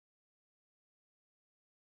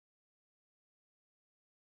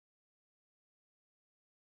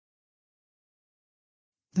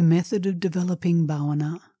The Method of Developing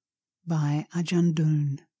Bhavana by Ajahn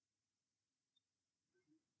Dune.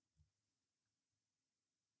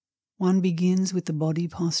 One begins with the body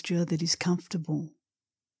posture that is comfortable,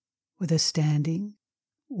 whether standing,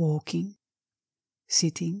 walking,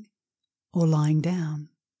 sitting, or lying down.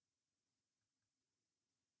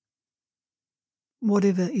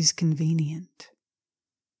 Whatever is convenient.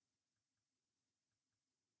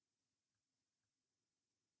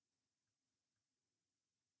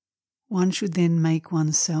 One should then make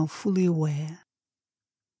oneself fully aware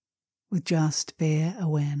with just bare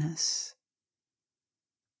awareness.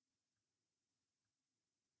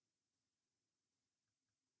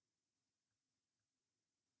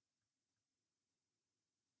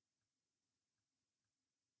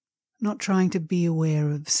 Not trying to be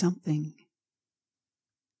aware of something,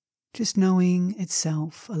 just knowing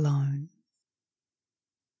itself alone.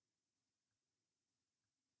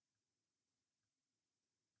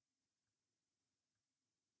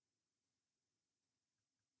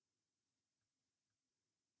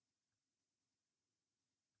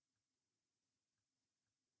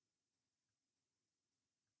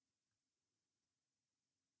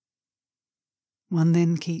 One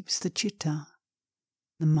then keeps the Citta,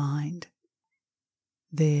 the mind,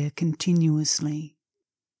 there continuously,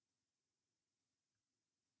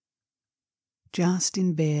 just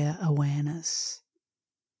in bare awareness.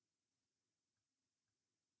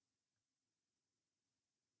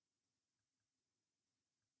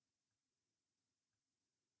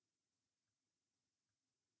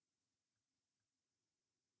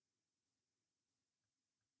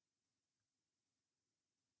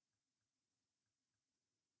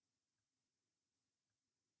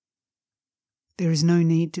 There is no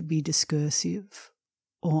need to be discursive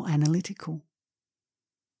or analytical.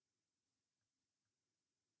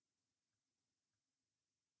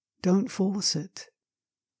 Don't force it,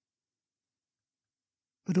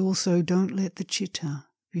 but also don't let the Citta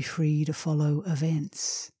be free to follow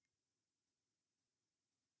events.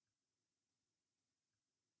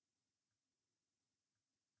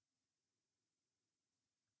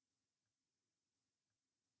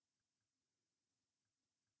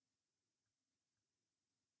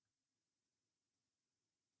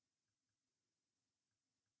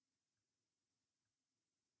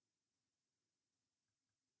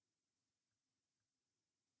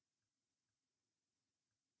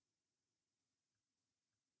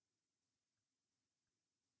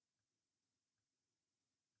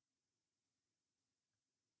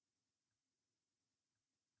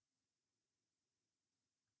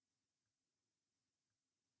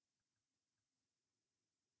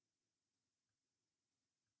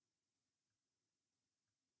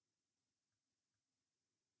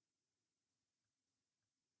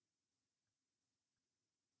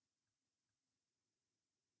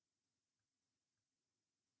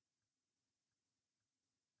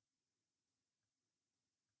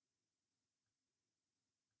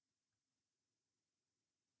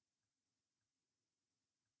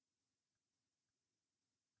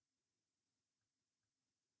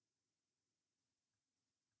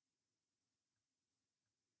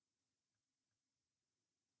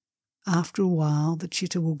 After a while, the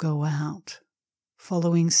Citta will go out,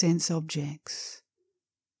 following sense objects,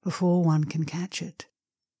 before one can catch it.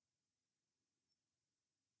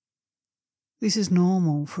 This is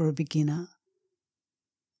normal for a beginner.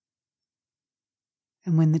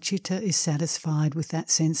 And when the Citta is satisfied with that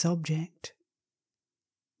sense object,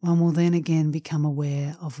 one will then again become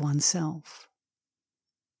aware of oneself.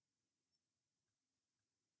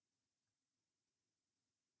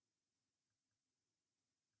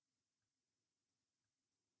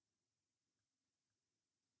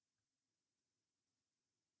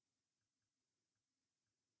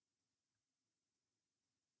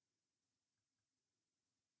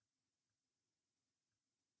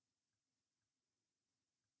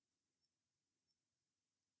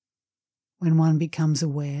 When one becomes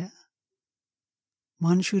aware,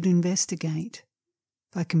 one should investigate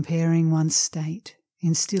by comparing one's state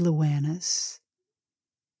in still awareness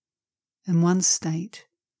and one's state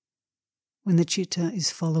when the Citta is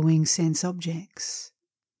following sense objects.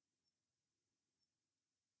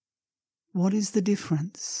 What is the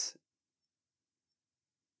difference?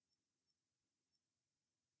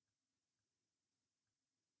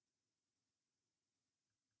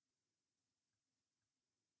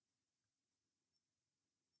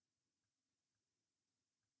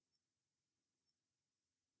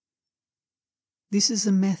 This is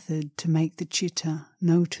a method to make the Citta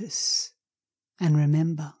notice and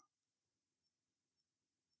remember.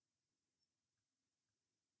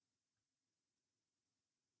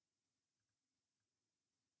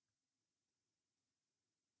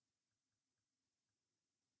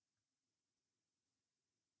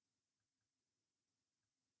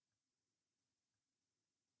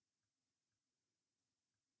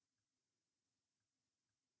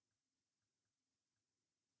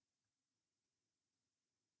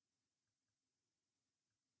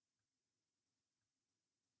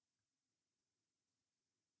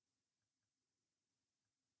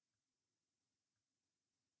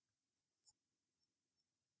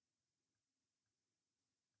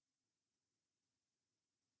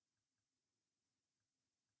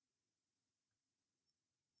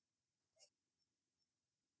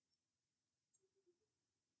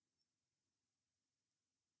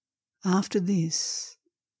 After this,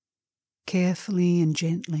 carefully and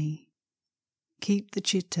gently keep the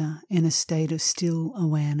citta in a state of still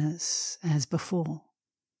awareness as before.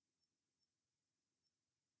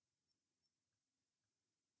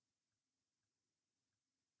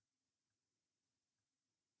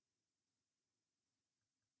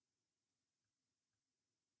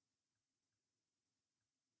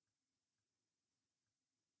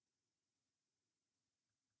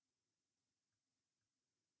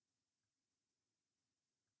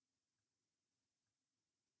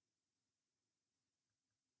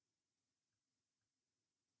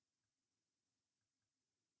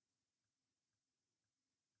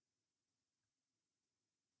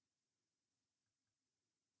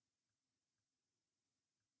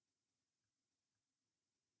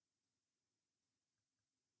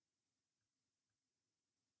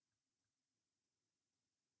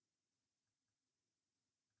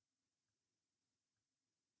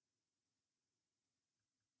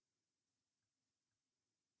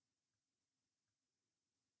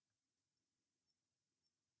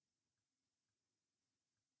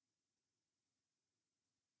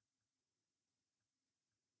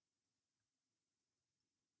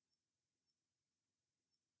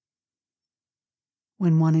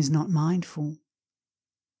 When one is not mindful,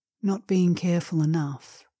 not being careful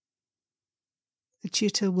enough, the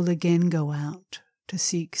citta will again go out to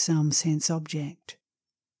seek some sense object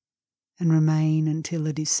and remain until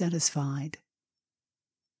it is satisfied,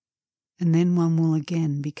 and then one will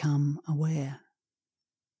again become aware.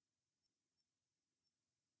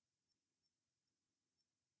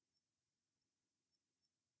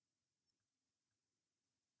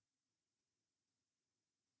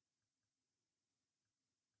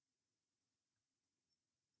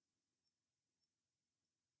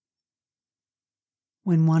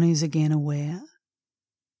 When one is again aware,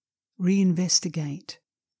 reinvestigate,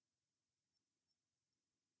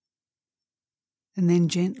 and then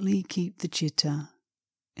gently keep the citta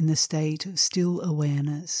in the state of still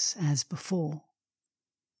awareness as before.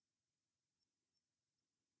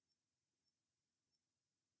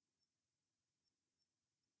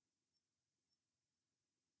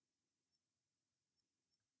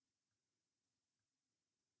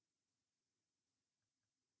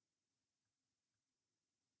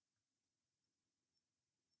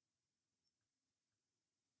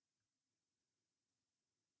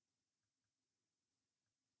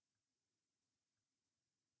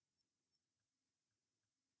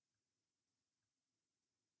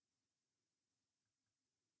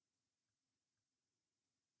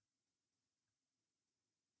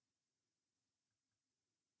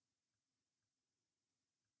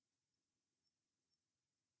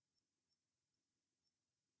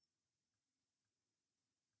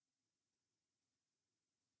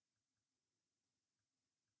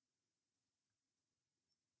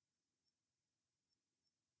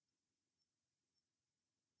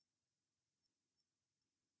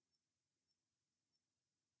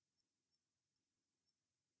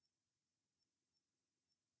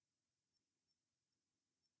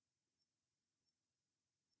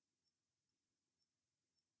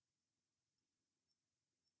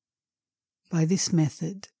 By this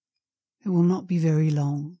method, it will not be very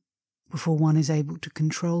long before one is able to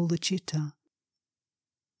control the citta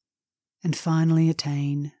and finally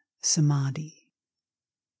attain samadhi.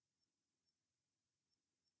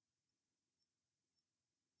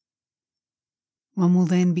 One will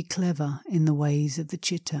then be clever in the ways of the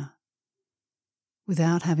citta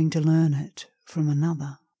without having to learn it from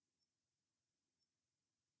another.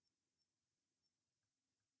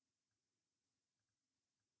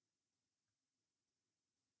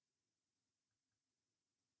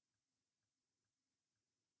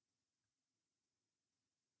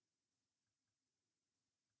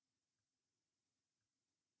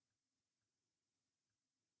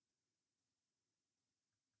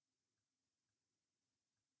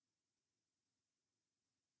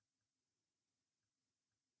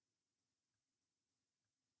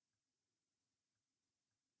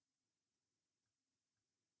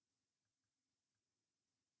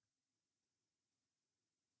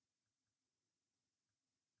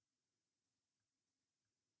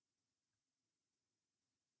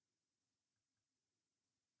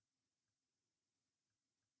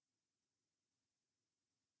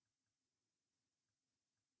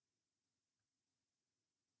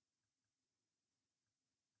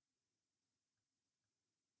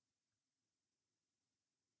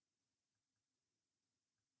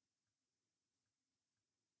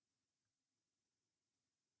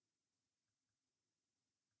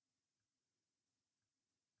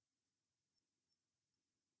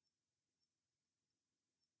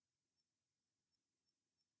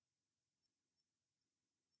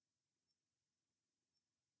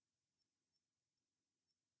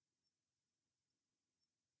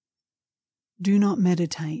 Do not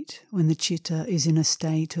meditate when the citta is in a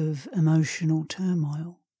state of emotional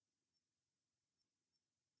turmoil.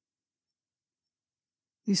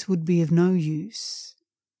 This would be of no use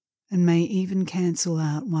and may even cancel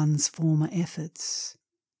out one's former efforts,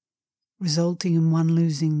 resulting in one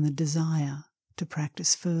losing the desire to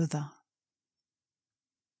practice further.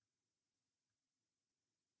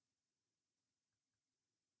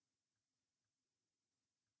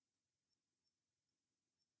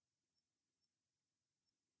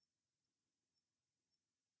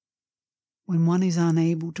 When one is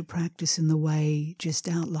unable to practice in the way just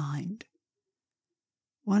outlined,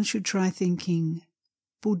 one should try thinking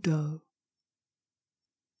Buddho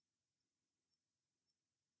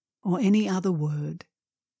or any other word,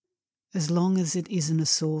 as long as it isn't a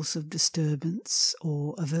source of disturbance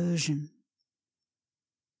or aversion.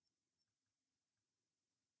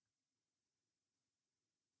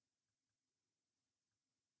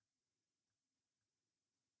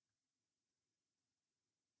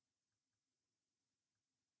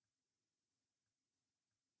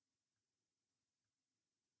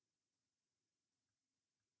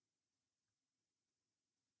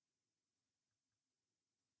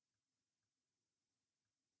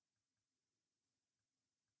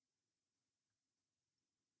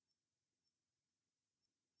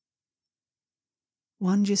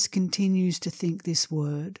 One just continues to think this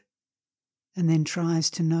word and then tries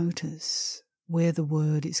to notice where the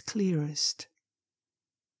word is clearest,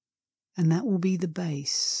 and that will be the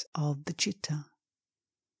base of the citta.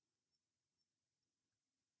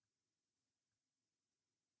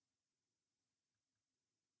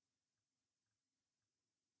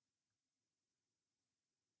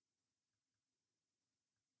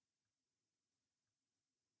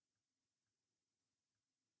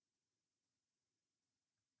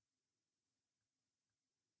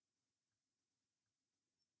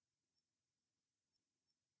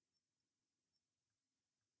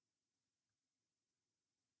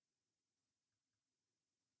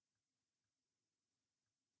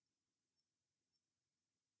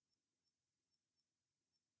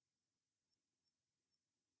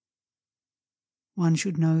 One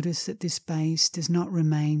should notice that this base does not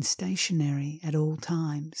remain stationary at all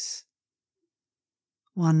times,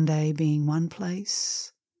 one day being one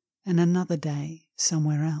place and another day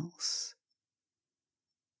somewhere else.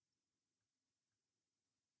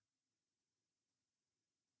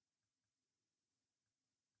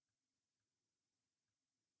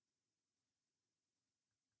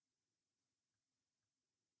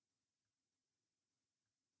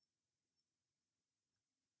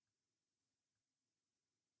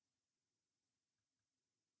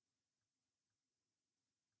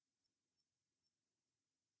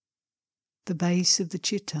 The base of the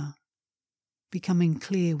citta, becoming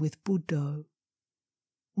clear with Buddho,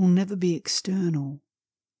 will never be external,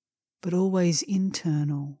 but always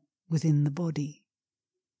internal within the body.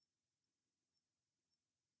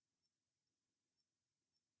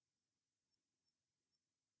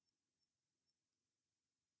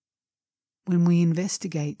 When we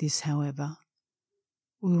investigate this, however,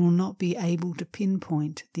 we will not be able to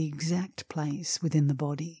pinpoint the exact place within the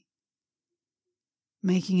body,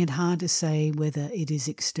 making it hard to say whether it is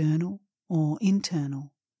external or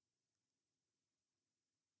internal.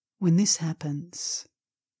 When this happens,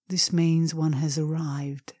 this means one has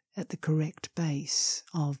arrived at the correct base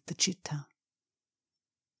of the citta.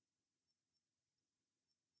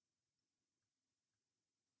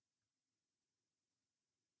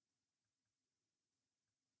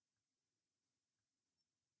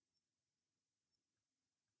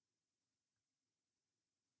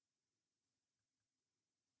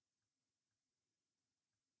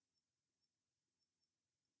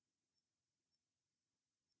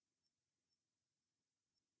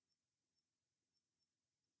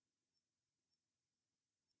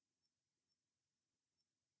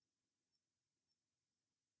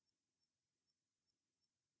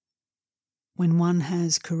 When one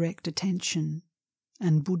has correct attention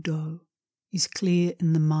and Buddho is clear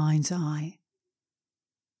in the mind's eye,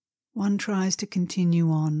 one tries to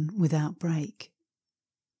continue on without break.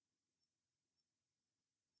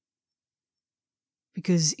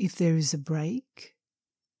 Because if there is a break,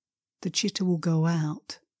 the citta will go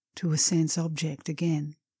out to a sense object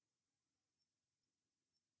again.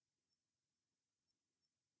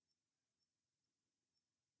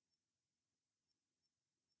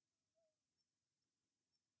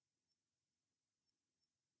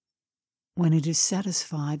 When it is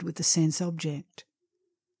satisfied with the sense object,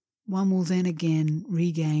 one will then again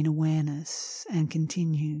regain awareness and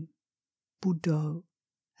continue Buddho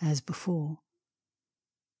as before,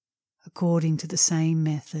 according to the same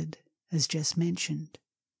method as just mentioned.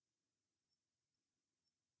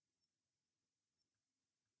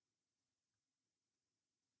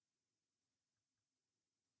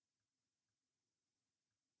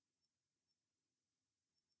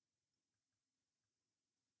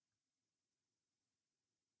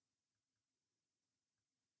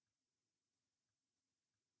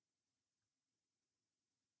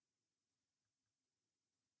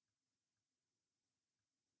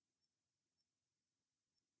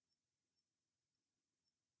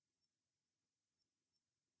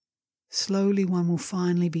 Slowly one will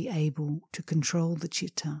finally be able to control the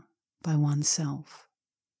citta by oneself.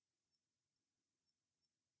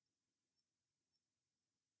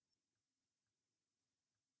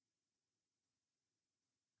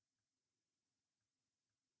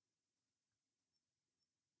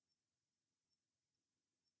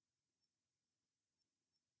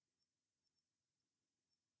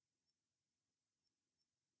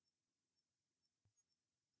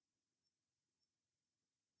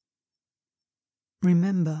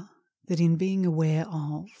 Remember that in being aware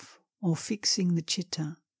of or fixing the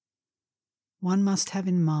citta, one must have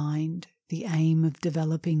in mind the aim of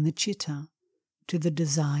developing the citta to the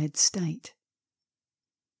desired state.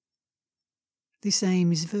 This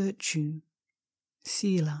aim is virtue,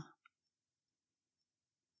 sila.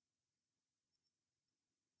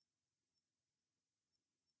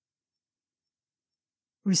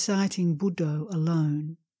 Reciting Buddho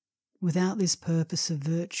alone, without this purpose of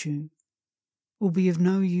virtue, will be of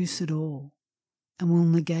no use at all and will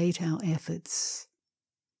negate our efforts,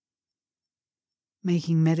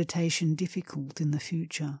 making meditation difficult in the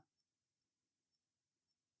future.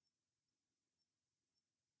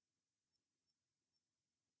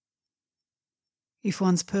 If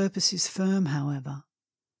one's purpose is firm, however,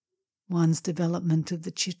 one's development of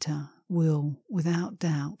the citta will, without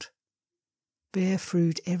doubt, bear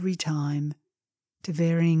fruit every time to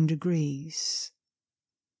varying degrees,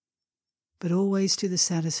 but always to the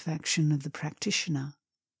satisfaction of the practitioner.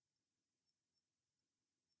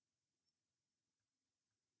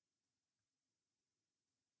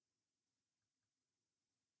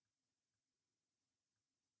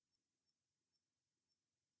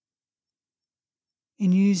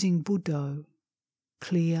 In using Buddho,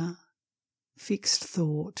 clear, fixed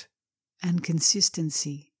thought and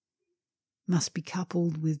consistency must be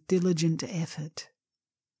coupled with diligent effort.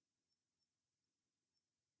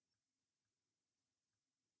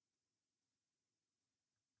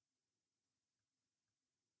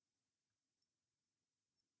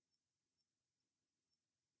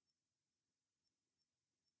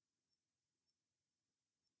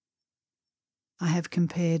 I have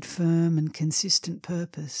compared firm and consistent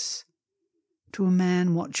purpose to a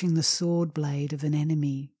man watching the sword blade of an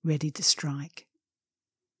enemy ready to strike.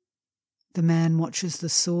 The man watches the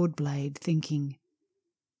sword blade thinking,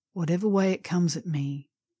 whatever way it comes at me,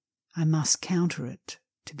 I must counter it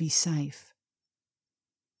to be safe.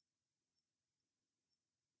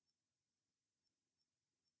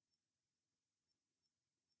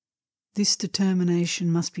 This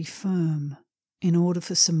determination must be firm in order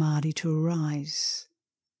for samadhi to arise.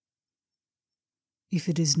 If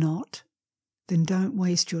it is not, then don't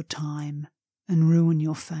waste your time and ruin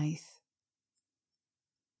your faith.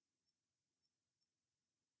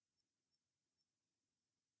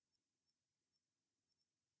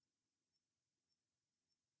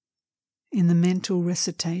 In the mental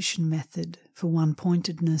recitation method for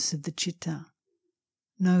one-pointedness of the citta,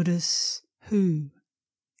 notice who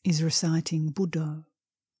is reciting Buddho.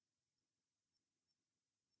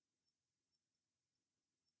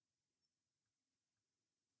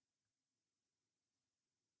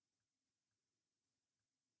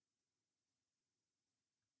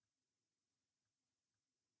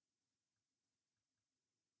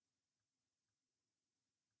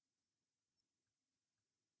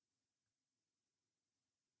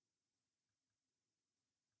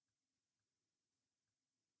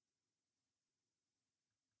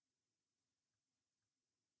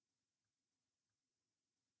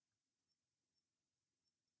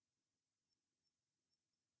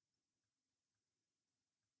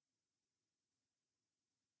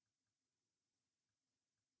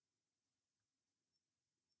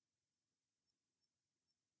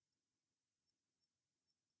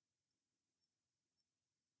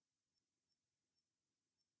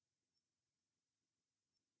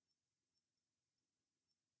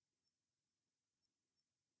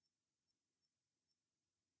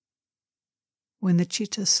 When the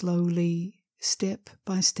citta slowly, step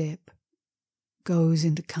by step, goes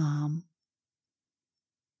into calm,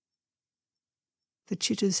 the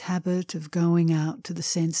citta's habit of going out to the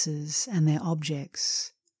senses and their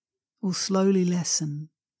objects will slowly lessen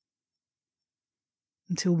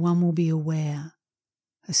until one will be aware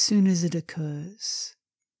as soon as it occurs.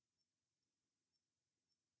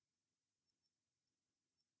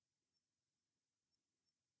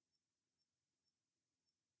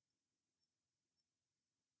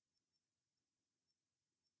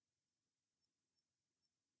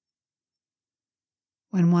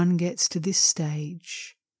 When one gets to this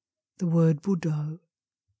stage, the word Buddho,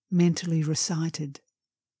 mentally recited,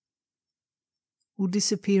 will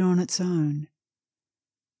disappear on its own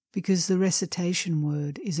because the recitation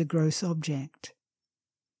word is a gross object.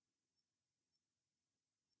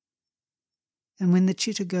 And when the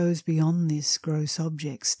citta goes beyond this gross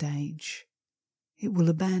object stage, it will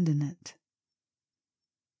abandon it.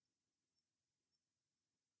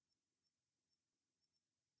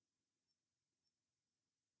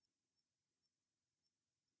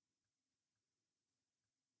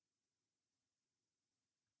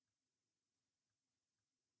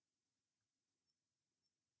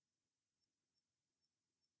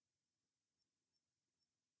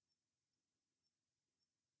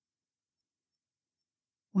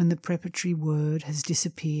 When the preparatory word has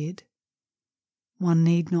disappeared, one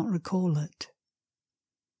need not recall it.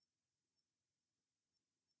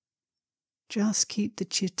 Just keep the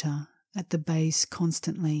citta at the base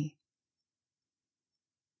constantly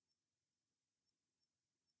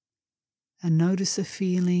and notice the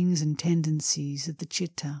feelings and tendencies of the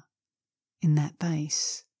citta in that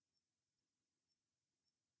base.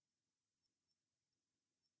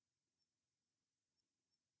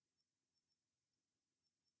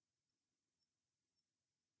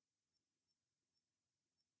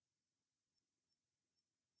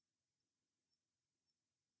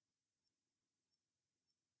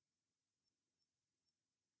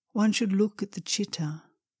 One should look at the citta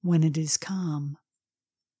when it is calm.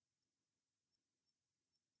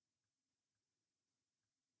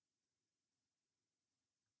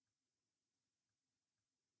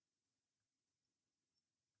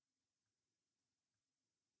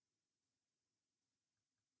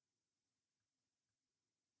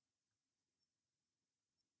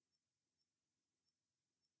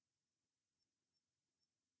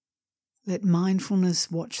 Let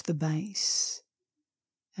mindfulness watch the base,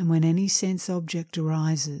 and when any sense object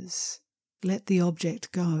arises, let the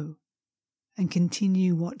object go and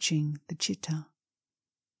continue watching the citta.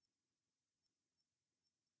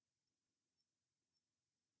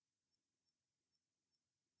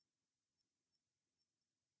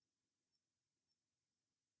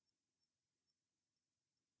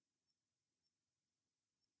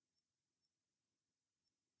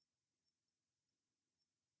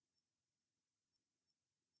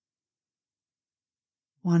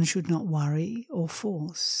 One should not worry or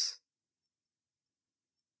force,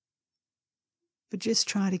 but just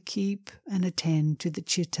try to keep and attend to the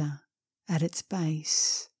citta at its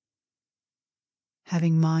base,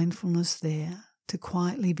 having mindfulness there to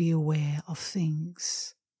quietly be aware of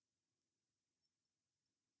things.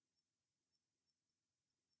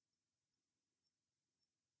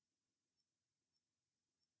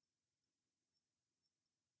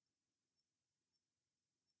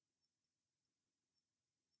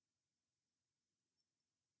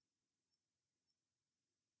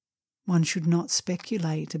 One should not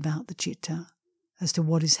speculate about the citta as to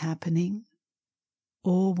what is happening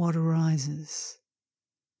or what arises.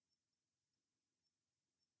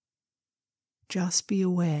 Just be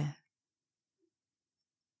aware.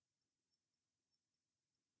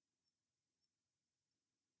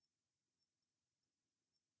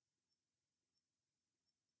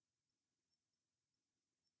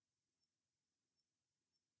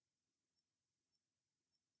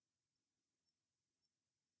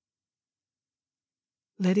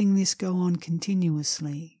 Letting this go on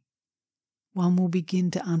continuously, one will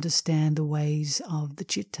begin to understand the ways of the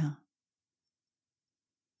citta.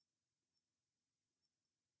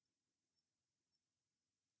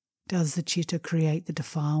 Does the citta create the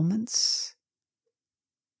defilements,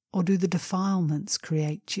 or do the defilements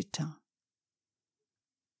create citta?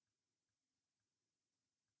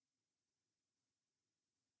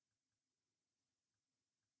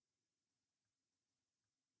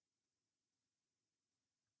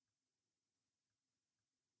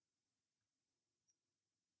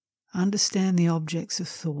 Understand the objects of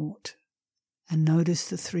thought and notice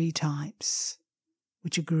the three types,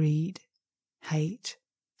 which are greed, hate,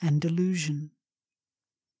 and delusion.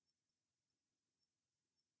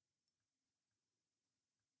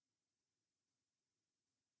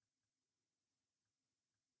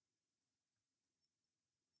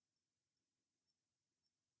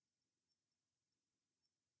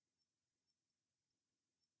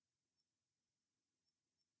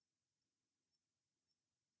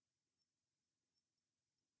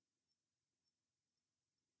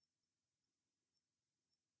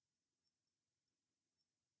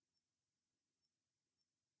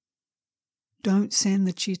 Don't send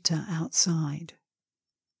the citta outside.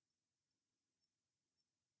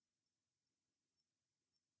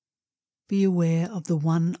 Be aware of the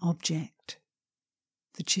one object,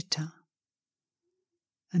 the citta,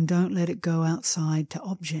 and don't let it go outside to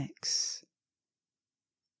objects.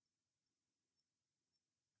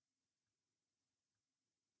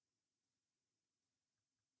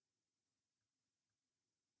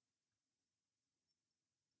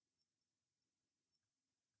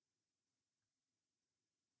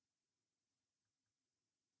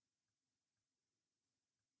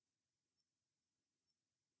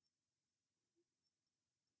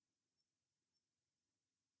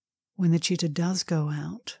 When the citta does go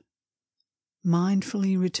out,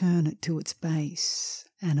 mindfully return it to its base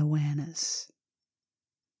and awareness.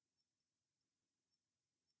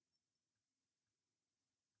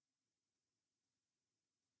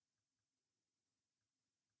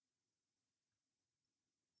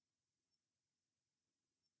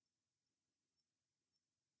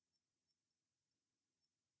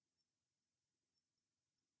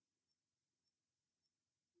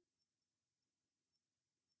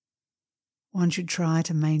 One should try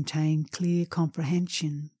to maintain clear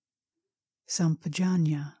comprehension,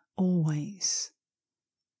 sampajanya, always.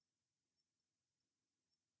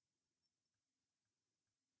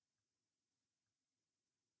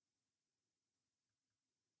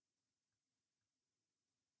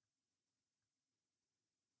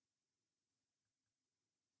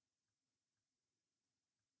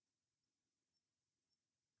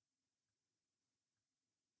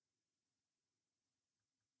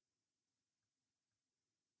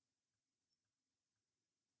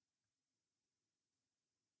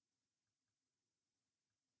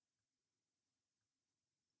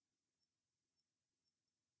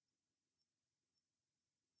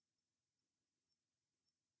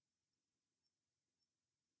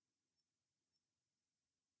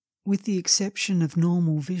 With the exception of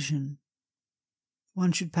normal vision,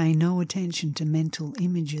 one should pay no attention to mental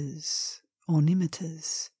images or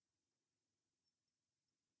nimittas.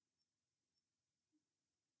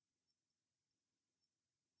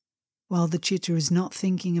 While the citta is not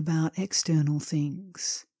thinking about external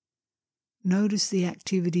things, notice the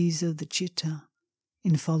activities of the citta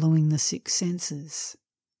in following the six senses.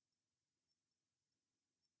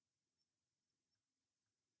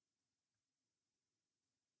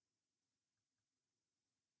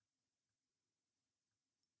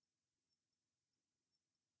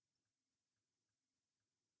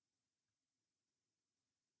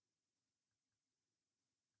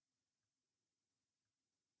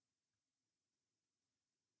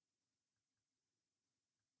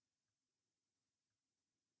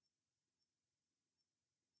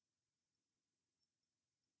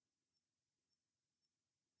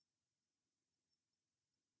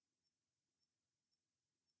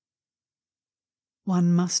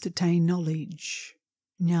 One must attain knowledge,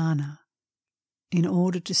 jnana, in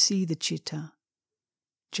order to see the citta,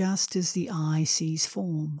 just as the eye sees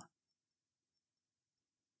form.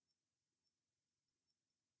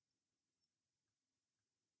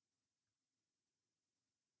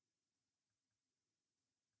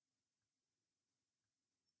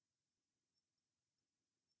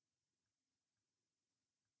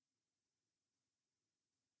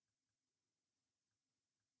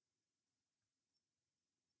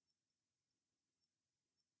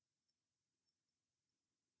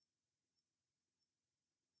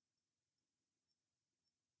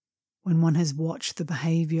 When one has watched the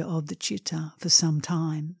behaviour of the citta for some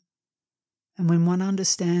time, and when one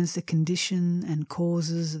understands the condition and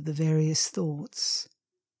causes of the various thoughts,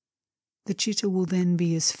 the citta will then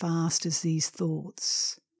be as fast as these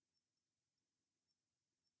thoughts,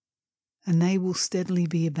 and they will steadily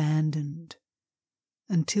be abandoned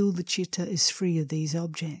until the citta is free of these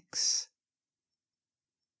objects.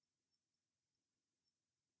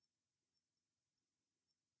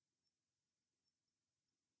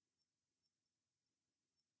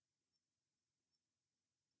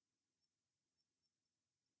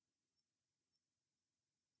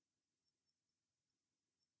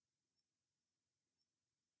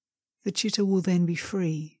 The citta will then be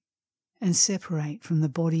free and separate from the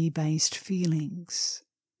body-based feelings,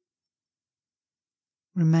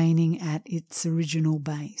 remaining at its original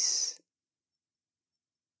base.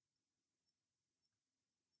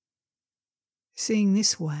 Seeing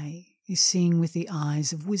this way is seeing with the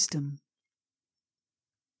eyes of wisdom.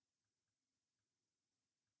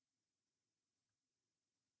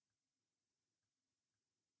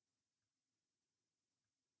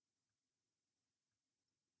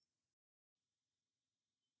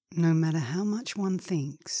 No matter how much one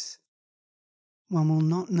thinks, one will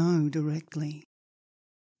not know directly.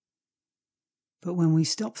 But when we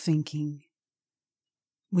stop thinking,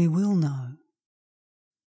 we will know.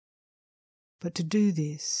 But to do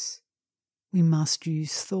this, we must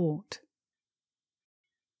use thought.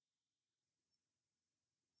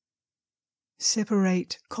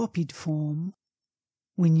 Separate copied form,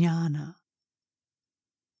 vijnana,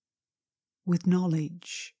 with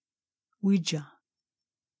knowledge, vijja,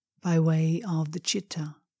 by way of the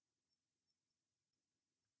citta.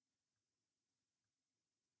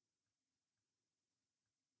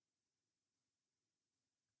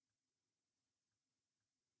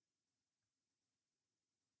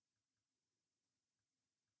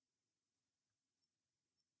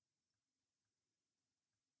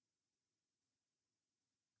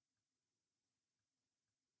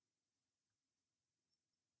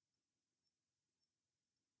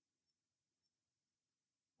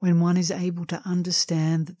 When one is able to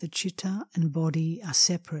understand that the citta and body are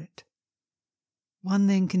separate, one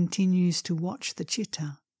then continues to watch the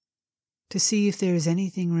citta to see if there is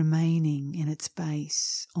anything remaining in its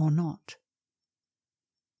base or not.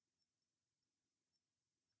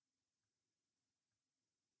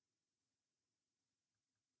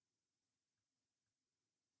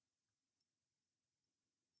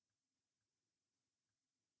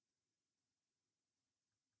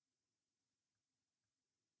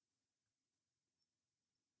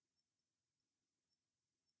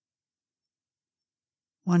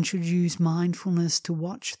 One should use mindfulness to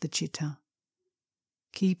watch the citta,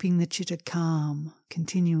 keeping the citta calm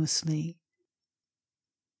continuously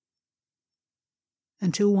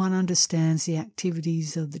until one understands the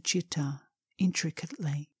activities of the citta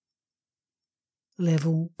intricately,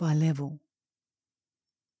 level by level.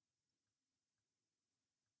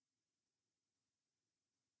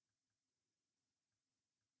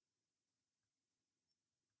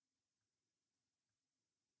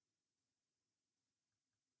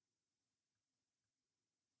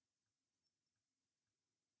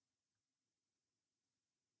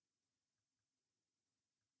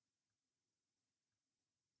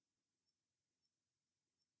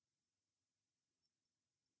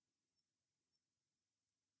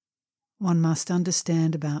 One must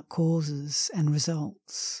understand about causes and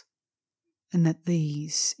results, and that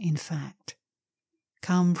these, in fact,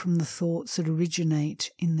 come from the thoughts that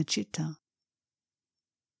originate in the citta,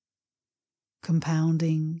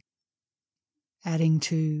 compounding, adding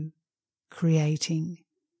to, creating,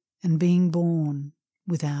 and being born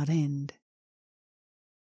without end.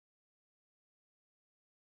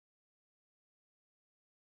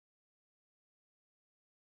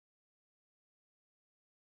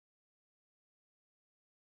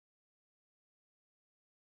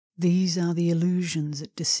 These are the illusions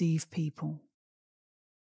that deceive people.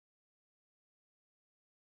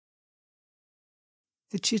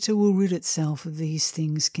 The citta will rid itself of these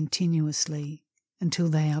things continuously until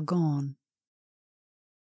they are gone.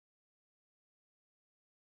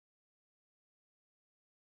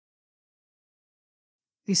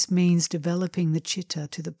 This means developing the citta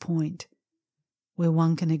to the point where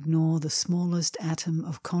one can ignore the smallest atom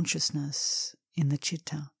of consciousness in the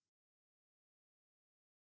citta.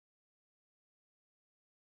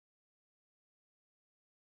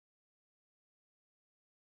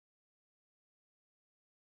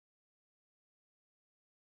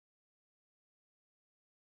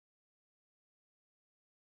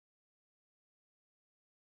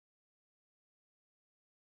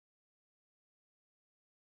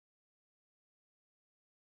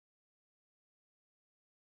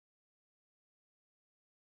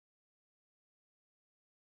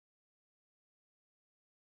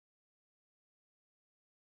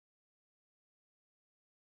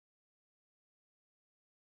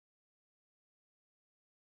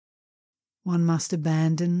 One must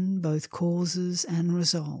abandon both causes and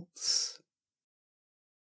results.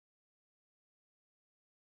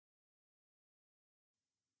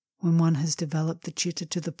 When one has developed the citta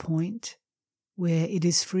to the point where it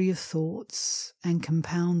is free of thoughts and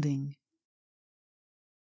compounding,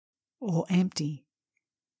 or empty,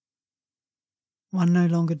 one no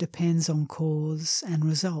longer depends on cause and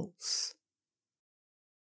results.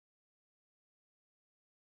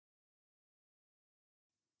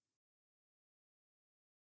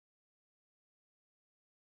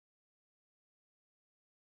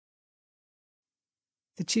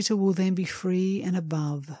 The citta will then be free and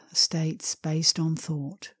above states based on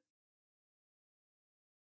thought,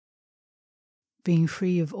 being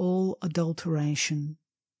free of all adulteration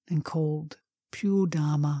and called pure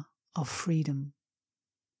Dharma of freedom.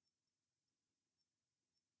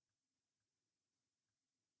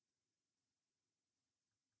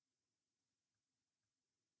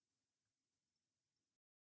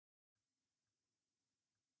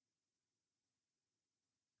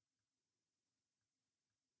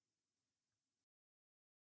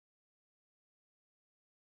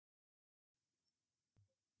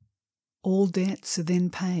 all debts are then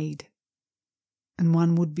paid, and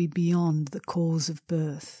one would be beyond the cause of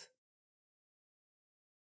birth.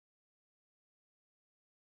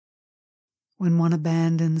 When one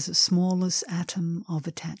abandons the smallest atom of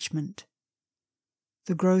attachment,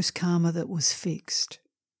 the gross karma that was fixed,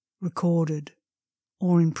 recorded,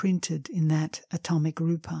 or imprinted in that atomic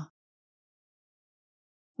rupa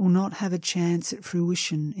will not have a chance at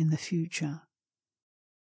fruition in the future.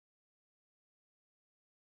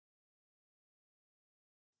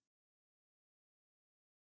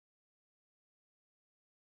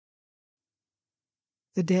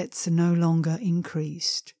 The debts are no longer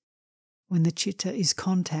increased when the citta is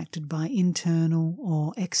contacted by internal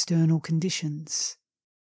or external conditions.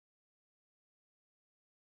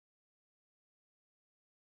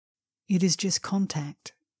 It is just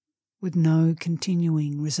contact with no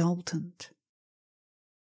continuing resultant.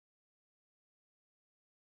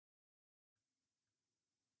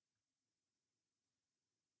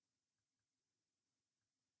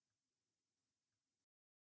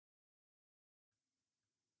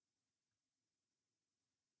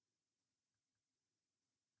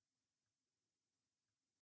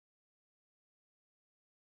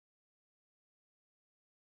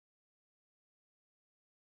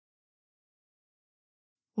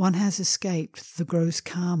 One has escaped the gross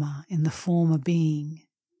karma in the former being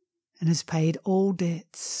and has paid all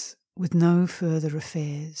debts with no further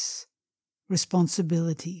affairs,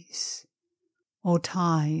 responsibilities, or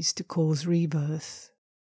ties to cause rebirth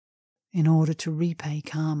in order to repay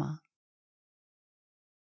karma.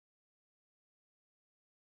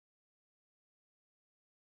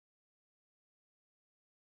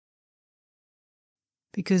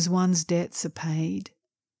 Because one's debts are paid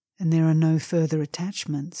and there are no further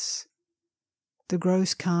attachments, the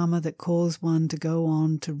gross karma that caused one to go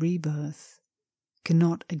on to rebirth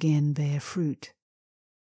cannot again bear fruit.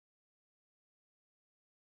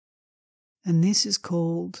 And this is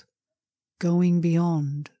called going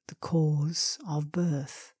beyond the cause of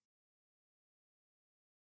birth.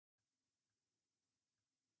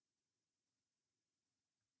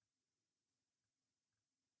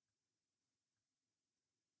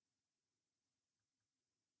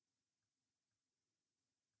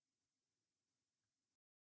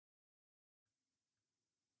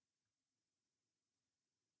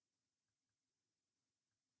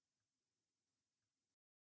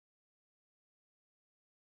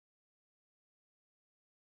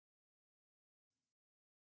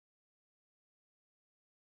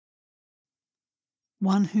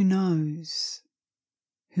 One who knows,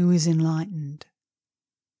 who is enlightened,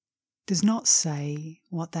 does not say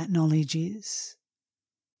what that knowledge is.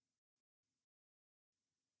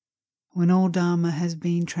 When all Dharma has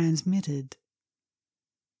been transmitted,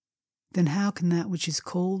 then how can that which is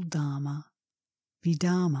called Dharma be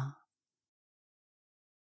Dharma?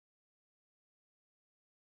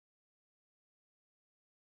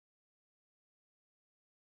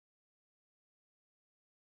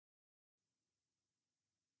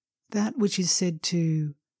 That which is said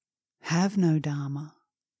to have no Dharma,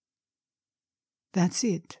 that's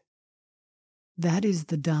it. That is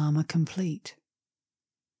the Dharma complete.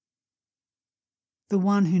 The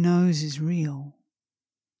one who knows is real,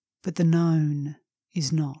 but the known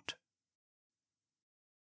is not.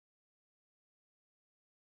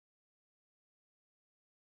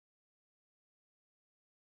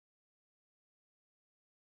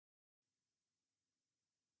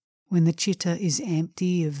 When the citta is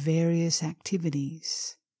empty of various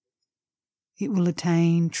activities, it will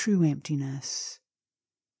attain true emptiness,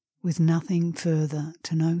 with nothing further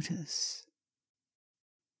to notice.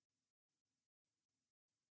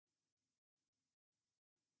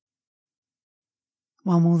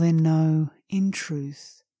 One will then know, in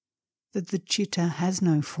truth, that the citta has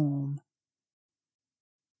no form.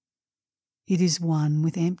 It is one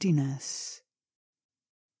with emptiness.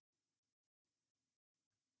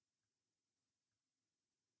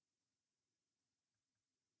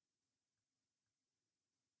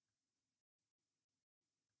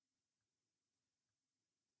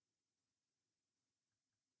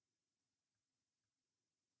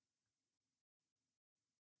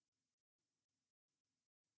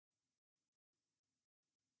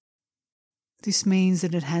 This means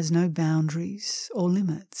that it has no boundaries or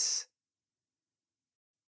limits.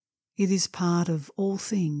 It is part of all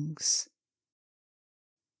things,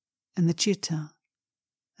 and the citta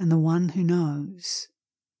and the one who knows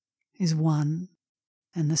is one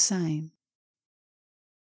and the same.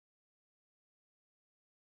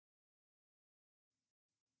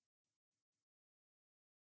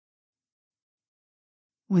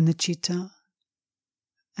 When the citta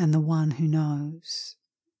and the one who knows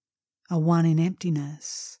are one in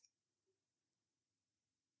emptiness,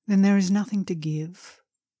 then there is nothing to give,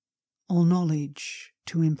 or knowledge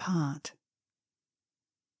to impart.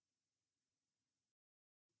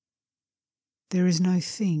 There is no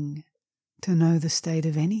thing to know the state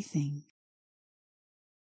of anything.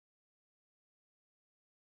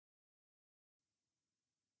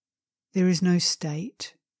 There is no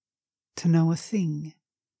state to know a thing.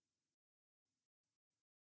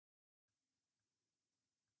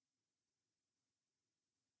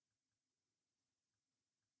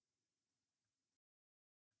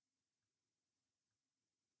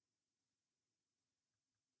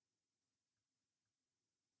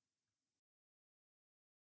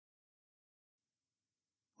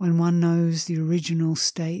 When one knows the original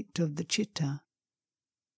state of the Citta,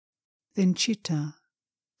 then Citta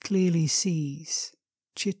clearly sees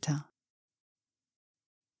Citta.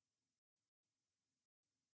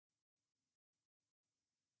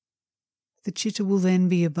 The Citta will then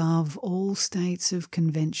be above all states of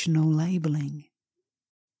conventional labelling,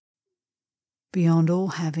 beyond all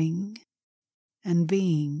having and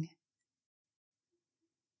being,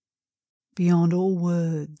 beyond all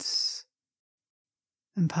words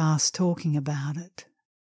and past talking about it.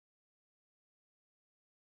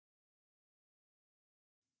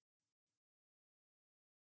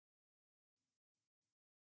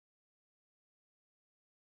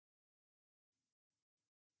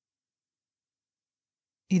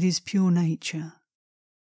 It is pure nature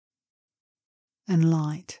and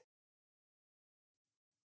light,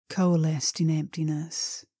 coalesced in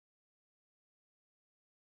emptiness,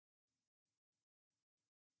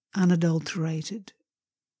 unadulterated,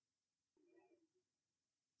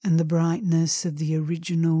 and the brightness of the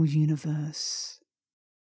original universe.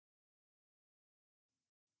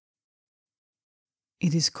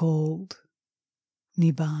 It is called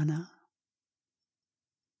Nibbana.